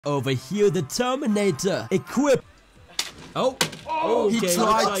Over here, the Terminator, equipped. Oh, okay.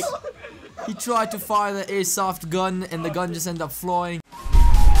 He tried to fire the airsoft gun, and the gun just ended up flying.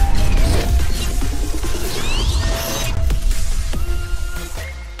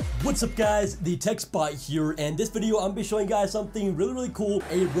 What's up, guys? The TechSpot here, and this video I'm gonna be showing you guys something really cool,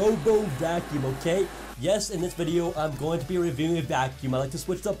 a robo vacuum. Okay, yes, in this video I'm going to be reviewing a vacuum. I like to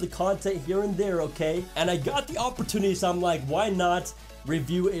switch up the content here and there, okay? And I got the opportunity, so I'm like, why not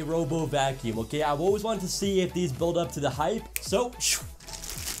review a robo vacuum? Okay, I've always wanted to see if these build up to the hype, so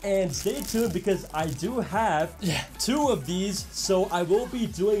and stay tuned because I do have two of these, so I will be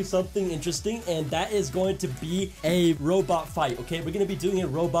doing something interesting, and that is going to be a robot fight. Okay, we're gonna be doing a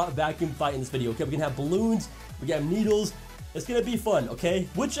robot vacuum fight in this video. Okay, we're gonna have balloons, we got needles. It's gonna be fun. Okay,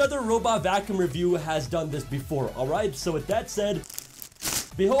 which other robot vacuum review has done this before? All right, so with that said,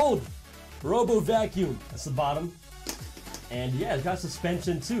 behold, robo vacuum. That's the bottom. And yeah, it's got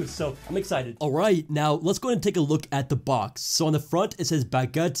suspension too, so I'm excited. All right, now let's go ahead and take a look at the box. So on the front, it says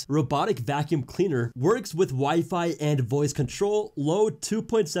Bagotte robotic vacuum cleaner, works with Wi-Fi and voice control, low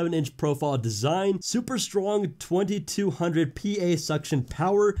 2.7-inch profile design, super strong 2200 PA suction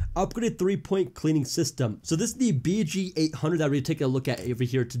power, upgraded 3-point cleaning system. So this is the BG800 that we're taking a look at over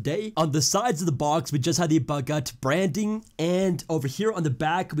here today. On the sides of the box, we just have the Bagotte branding, and over here on the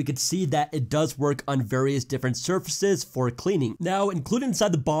back, we could see that it does work on various different surfaces for cleaning. Now, included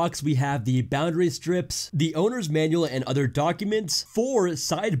inside the box, we have the boundary strips, the owner's manual and other documents, 4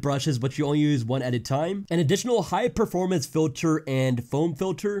 side brushes, which you only use one at a time, an additional high performance filter and foam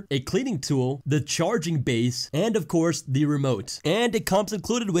filter, a cleaning tool, the charging base, and of course, the remote. And it comes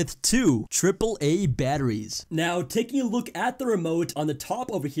included with 2 AAA batteries. Now, taking a look at the remote, on the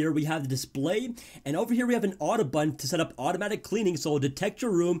top over here, we have the display, and over here we have an auto button to set up automatic cleaning, so it'll detect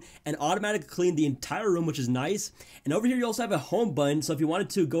your room and automatically clean the entire room, which is nice. And over here you also have a home button, so if you wanted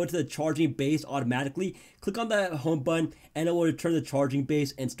to go into the charging base automatically, click on that home button and it will return the charging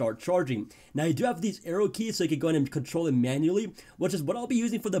base and start charging. Now you do have these arrow keys, so you can go in and control it manually, which is what I'll be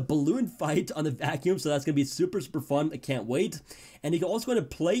using for the balloon fight on the vacuum, so that's going to be super fun. I can't wait. And you can also go and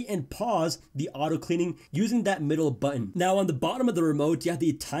play and pause the auto cleaning using that middle button. Now on the bottom of the remote, you have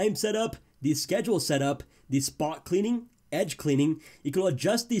the time setup, the schedule setup, the spot cleaning, edge cleaning. You can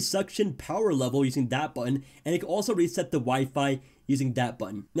adjust the suction power level using that button, and you can also reset the Wi-Fi using that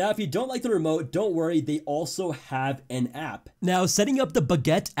button. Now, if you don't like the remote, don't worry, they also have an app. Now, setting up the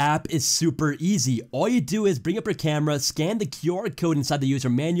Bagotte app is super easy. All you do is bring up your camera, scan the QR code inside the user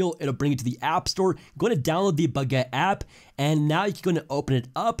manual, it'll bring you to the App Store, go to download the Bagotte app, and now you can go and open it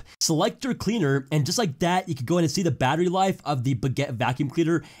up, select your cleaner, and just like that, you can go in and see the battery life of the Bagotte vacuum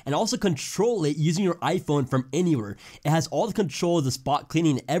cleaner, and also control it using your iPhone from anywhere. It has all the control of the spot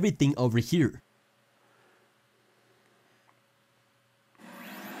cleaning and everything over here.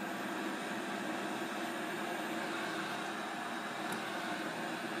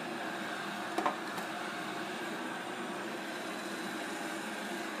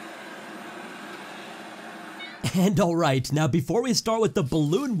 And alright, now before we start with the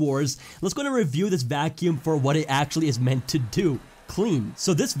balloon wars, let's go and review this vacuum for what it actually is meant to do. Clean.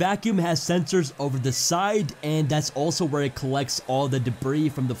 So this vacuum has sensors over the side, and that's also where it collects all the debris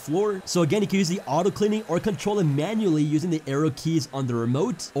from the floor. So again, you can use the auto cleaning or control it manually using the arrow keys on the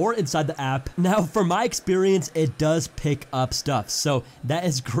remote or inside the app. Now, from my experience, it does pick up stuff, so that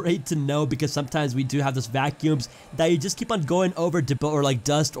is great to know, because sometimes we do have those vacuums that you just keep on going over or like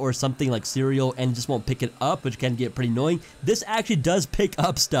dust or something like cereal and just won't pick it up, which can get pretty annoying. This actually does pick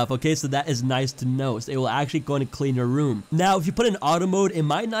up stuff, okay, so that is nice to know. So it will actually go in and clean your room. Now, if you put in auto mode, it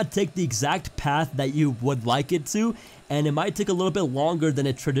might not take the exact path that you would like it to, and it might take a little bit longer than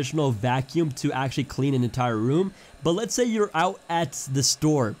a traditional vacuum to actually clean an entire room. But let's say you're out at the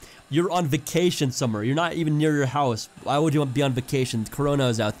store, you're on vacation somewhere, you're not even near your house. Why would you want to be on vacation? Corona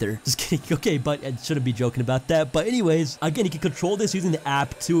is out there. Just kidding. Okay, but I shouldn't be joking about that. But anyways, again, you can control this using the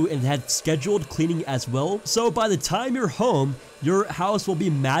app too, and it has scheduled cleaning as well. So by the time you're home, your house will be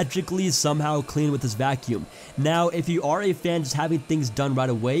magically somehow clean with this vacuum. Now, if you are a fan just having things done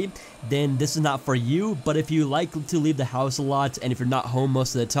right away, then this is not for you. But if you like to leave the house a lot, and if you're not home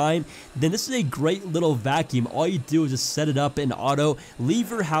most of the time, then this is a great little vacuum. All you do is just set it up in auto,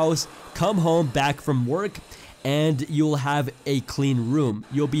 leave your house, come home back from work, and you'll have a clean room.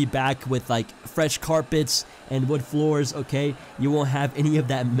 You'll be back with like fresh carpets and wood floors, okay? You won't have any of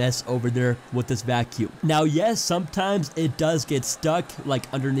that mess over there with this vacuum. Now, yes, sometimes it does get stuck like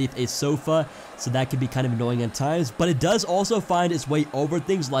underneath a sofa, so that can be kind of annoying at times, but it does also find its way over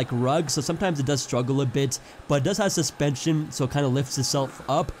things like rugs, so sometimes it does struggle a bit, but it does have suspension, so it kind of lifts itself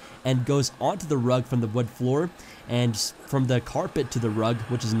up and goes onto the rug from the wood floor and from the carpet to the rug,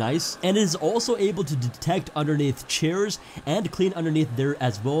 which is nice. And it is also able to detect underneath chairs and clean underneath there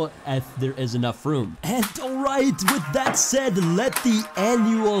as well if there is enough room. And alright, with that said, let the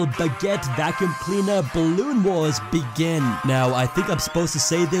annual Bagotte vacuum cleaner balloon wars begin. Now, I think I'm supposed to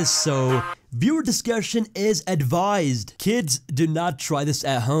say this, so viewer discretion is advised. Kids, do not try this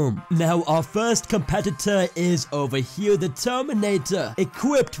at home. Now, our first competitor is over here, the Terminator,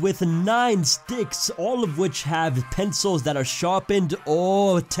 equipped with 9 sticks, all of which have pencils that are sharpened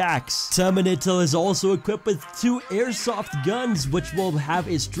or tacks. Terminator is also equipped with 2 airsoft guns, which will have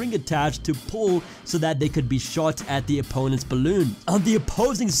a string attached to pull so that they could be shot at the opponent's balloon. On the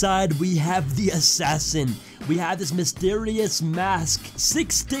opposing side, we have the Assassin. We have this mysterious mask,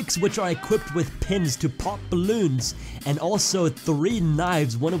 6 sticks which are equipped with pins to pop balloons, and also 3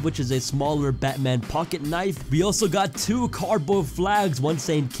 knives, one of which is a smaller Batman pocket knife. We also got 2 cardboard flags, one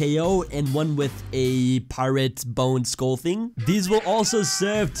saying KO and one with a pirate bone skull thing. These will also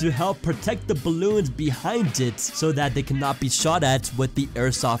serve to help protect the balloons behind it so that they cannot be shot at with the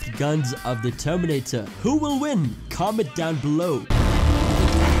airsoft guns of the Terminator. Who will win? Comment down below.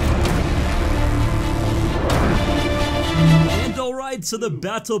 And alright, so the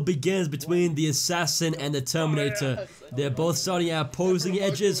battle begins between the Assassin and the Terminator. They're both starting at opposing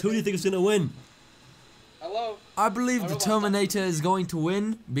edges. Who do you think is going to win? Hello? I believe the Terminator is going to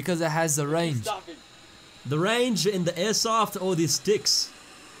win because it has the range. The range in the airsoft or the sticks?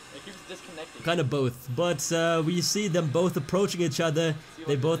 It keeps disconnecting. Kind of both, but we see them both approaching each other.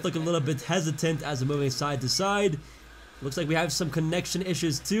 They both look a little bit hesitant as they're moving side to side. Looks like we have some connection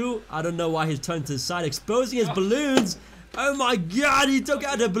issues too. I don't know why he's turned to the side, exposing his balloons. Oh my god, he took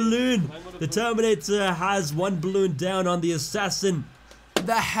out a balloon. The Terminator has 1 balloon down on the Assassin.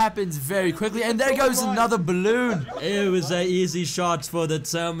 That happens very quickly, and there goes another balloon. It was an easy shot for the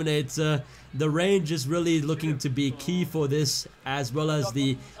Terminator. The range is really looking to be key for this, as well as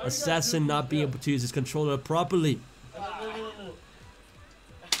the Assassin not being able to use his controller properly.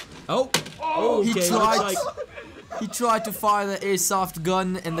 Oh, okay, He tried to fire the airsoft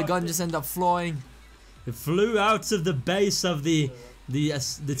gun, and the gun just ended up flying. It flew out of the base of the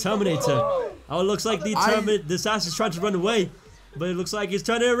Terminator. Oh, it looks like the Assassin's trying to run away, but it looks like he's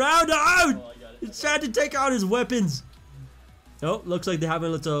turning around. Oh, he's trying to take out his weapons. Oh, looks like they're having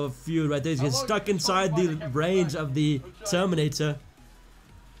a little feud right there. He's getting stuck inside the range of the Terminator.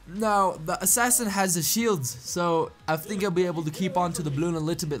 Now, the Assassin has the shields, so I think he'll be able to keep on to the balloon a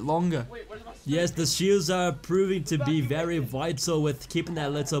little bit longer. Yes, the shields are proving to be very vital with keeping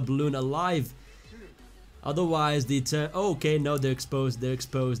that little balloon alive. Otherwise, okay, no, they're exposed. They're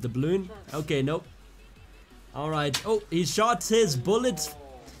exposed. The balloon. Okay, nope. Alright. Oh, he shot his bullet,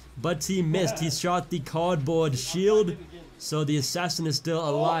 but he missed. He shot the cardboard shield. So the Assassin is still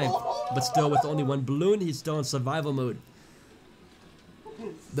alive, but still with only 1 balloon. He's still in survival mode.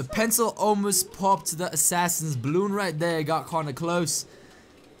 The pencil almost popped the Assassin's balloon right there. It got kind of close.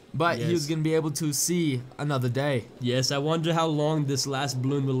 But he was going to be able to see another day. Yes, I wonder how long this last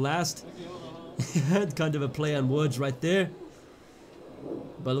balloon will last. Kind of a play on words right there.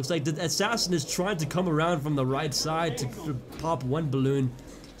 But it looks like the Assassin is trying to come around from the right side to pop 1 balloon.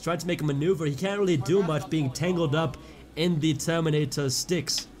 He's trying to make a maneuver. He can't really do much being tangled up in the Terminator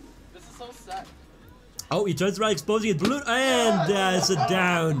sticks. This is so sad. Oh, he turns around, exposing his balloon, and it's a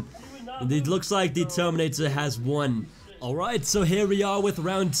down. It looks like the Terminator has won. Alright, so here we are with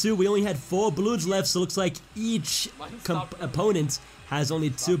round 2. We only had 4 balloons left, so it looks like each opponent has only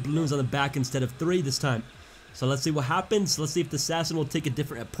 2 balloons on the back instead of 3 this time. So let's see what happens. Let's see if the Assassin will take a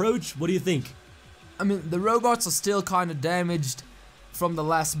different approach. What do you think? I mean, the robots are still kind of damaged from the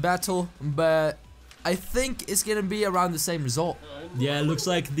last battle, but I think it's going to be around the same result. Yeah, it looks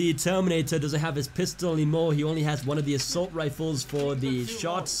like the Terminator doesn't have his pistol anymore. He only has one of the assault rifles for the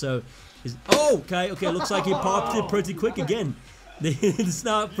shots, so... okay, looks like he popped it pretty quick again. It's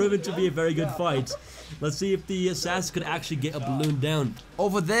not proven to be a very good fight. Let's see if the Assassin could actually get a balloon down.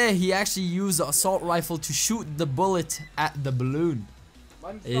 Over there, he actually used the assault rifle to shoot the bullet at the balloon.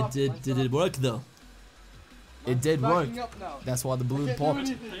 Did it work though? It did work. That's why the balloon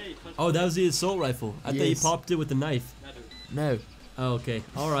popped. Oh, that was the assault rifle. I thought he popped it with the knife. No. Oh, okay.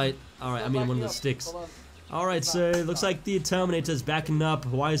 Alright. I mean one of the sticks. Alright, so it looks like the Terminator is backing up.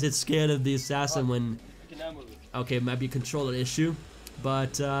 Why is it scared of the Assassin when Okay, it might be a controller issue,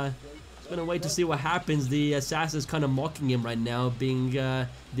 but just gonna wait to see what happens. The assassin is kind of mocking him right now, being the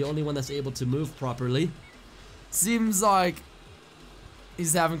only one that's able to move properly. Seems like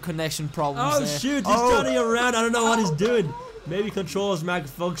he's having connection problems. Oh shoot, he's turning around. I don't know what he's doing. Maybe controls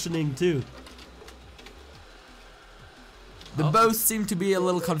malfunctioning too. They both seem to be a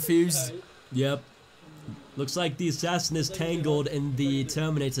little confused. Yep. Looks like the assassin is tangled in the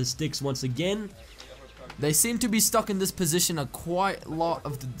Terminator sticks once again. They seem to be stuck in this position a quite lot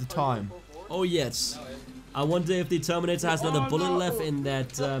of the time. Oh yes. I wonder if the Terminator has another bullet left in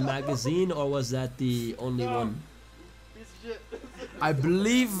that magazine, or was that the only one? I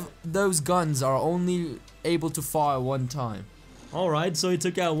believe those guns are only able to fire one time. Alright, so he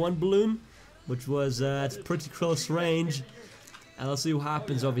took out one balloon, which was at pretty close range. And let's see what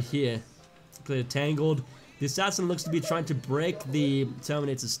happens over here. Clear tangled. The assassin looks to be trying to break the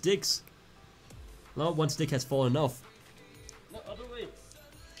Terminator sticks. Well, one stick has fallen off.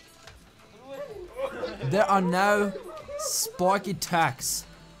 There are now spiky tacks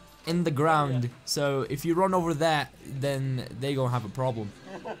in the ground, so if you run over that, then they gonna have a problem.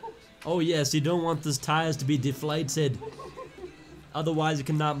 Oh yes, you don't want those tires to be deflated. Otherwise you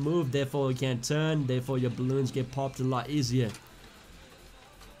cannot move, therefore you can't turn, therefore your balloons get popped a lot easier.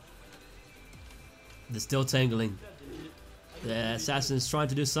 They're still tangling. The assassin is trying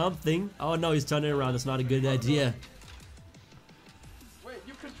to do something. Oh no, he's turning around, that's not a good idea. Wait,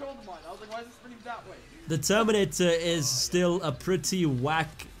 you controlled mine. I was like, why is it spinning that way? The Terminator is still a pretty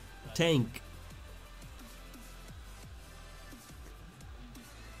whack tank.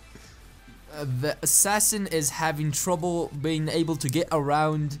 The assassin is having trouble being able to get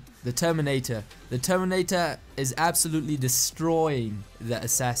around the Terminator. The Terminator is absolutely destroying the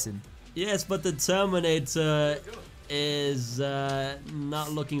assassin. Yes, but the Terminator is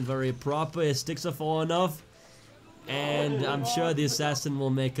not looking very proper. His sticks are falling off, and I'm sure the assassin will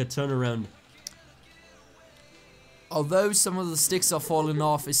make a turnaround. Although some of the sticks are falling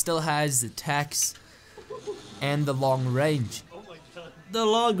off, it still has the tacks and the long range. The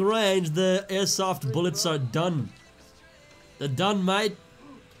long range, the airsoft bullets are done. They're done, mate.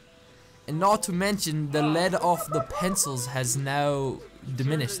 And not to mention, the lead off the pencils has now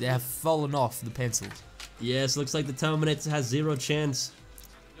diminished. They have fallen off the pencils. Yes, looks like the Terminator has zero chance.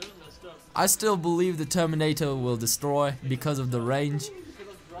 I still believe the Terminator will destroy because of the range.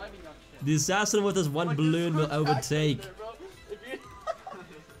 The assassin with his one balloon will overtake.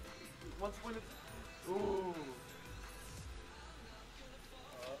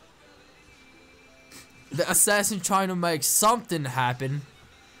 The assassin trying to make something happen.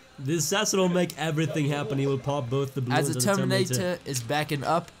 The assassin will make everything happen. He will pop both the balloons. As the Terminator is backing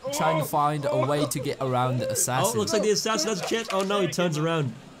up, trying to find a way to get around the assassin. Oh, looks like the assassin has a chance. Oh no, he turns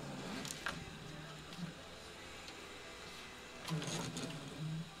around.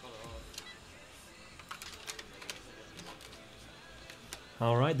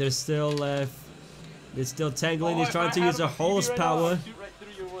 Alright, they're still tangling. He's trying to use a horsepower.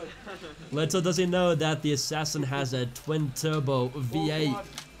 Little does he know that the assassin has a twin turbo V8.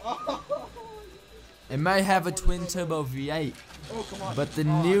 It may have a twin turbo V8, but the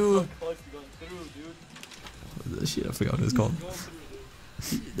new shit, I forgot what it's called.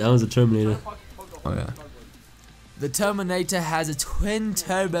 That was a Terminator. Oh yeah. The Terminator has a twin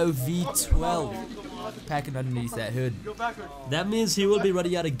turbo V12 packing underneath that hood. That means he will be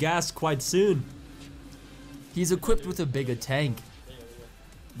running out of gas quite soon. He's equipped with a bigger tank.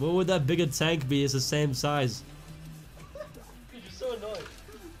 What would that bigger tank be? It's the same size. You're so annoying.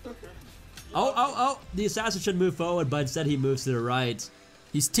 Oh! The assassin should move forward, but instead he moves to the right.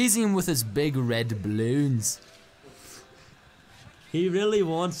 He's teasing him with his big red balloons. He really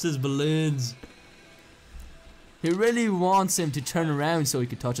wants his balloons. He really wants him to turn around so he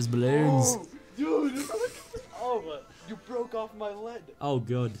could touch his balloons. Oh, dude! Oh, but you broke off my lead. Oh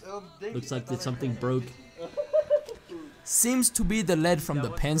god. Looks like something broke. Seems to be the lead from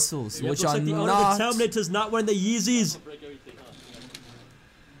the pencils, Yep, which looks are like the owner not. of the Terminator's not wearing the Yeezys.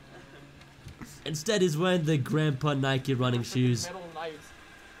 Instead, he's wearing the Grandpa Nike running shoes.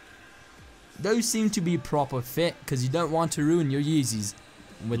 Those seem to be proper fit, because you don't want to ruin your Yeezys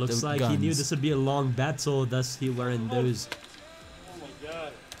with Looks the like guns. he knew this would be a long battle, thus he wearing those. Oh my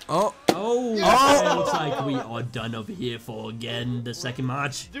god. Oh, Oh! Oh! Looks like we are done over here for again the second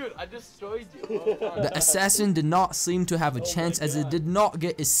match. Dude, I destroyed you. Oh, the assassin did not seem to have a chance, as it did not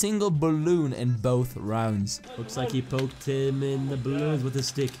get a single balloon in both rounds. Looks like he poked him in the balloons with a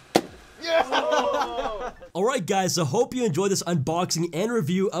stick. yeah! Alright guys, so hope you enjoyed this unboxing and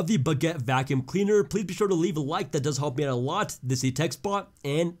review of the Bagotte vacuum cleaner. Please be sure to leave a like, that does help me out a lot. This is TechSpot,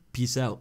 and peace out.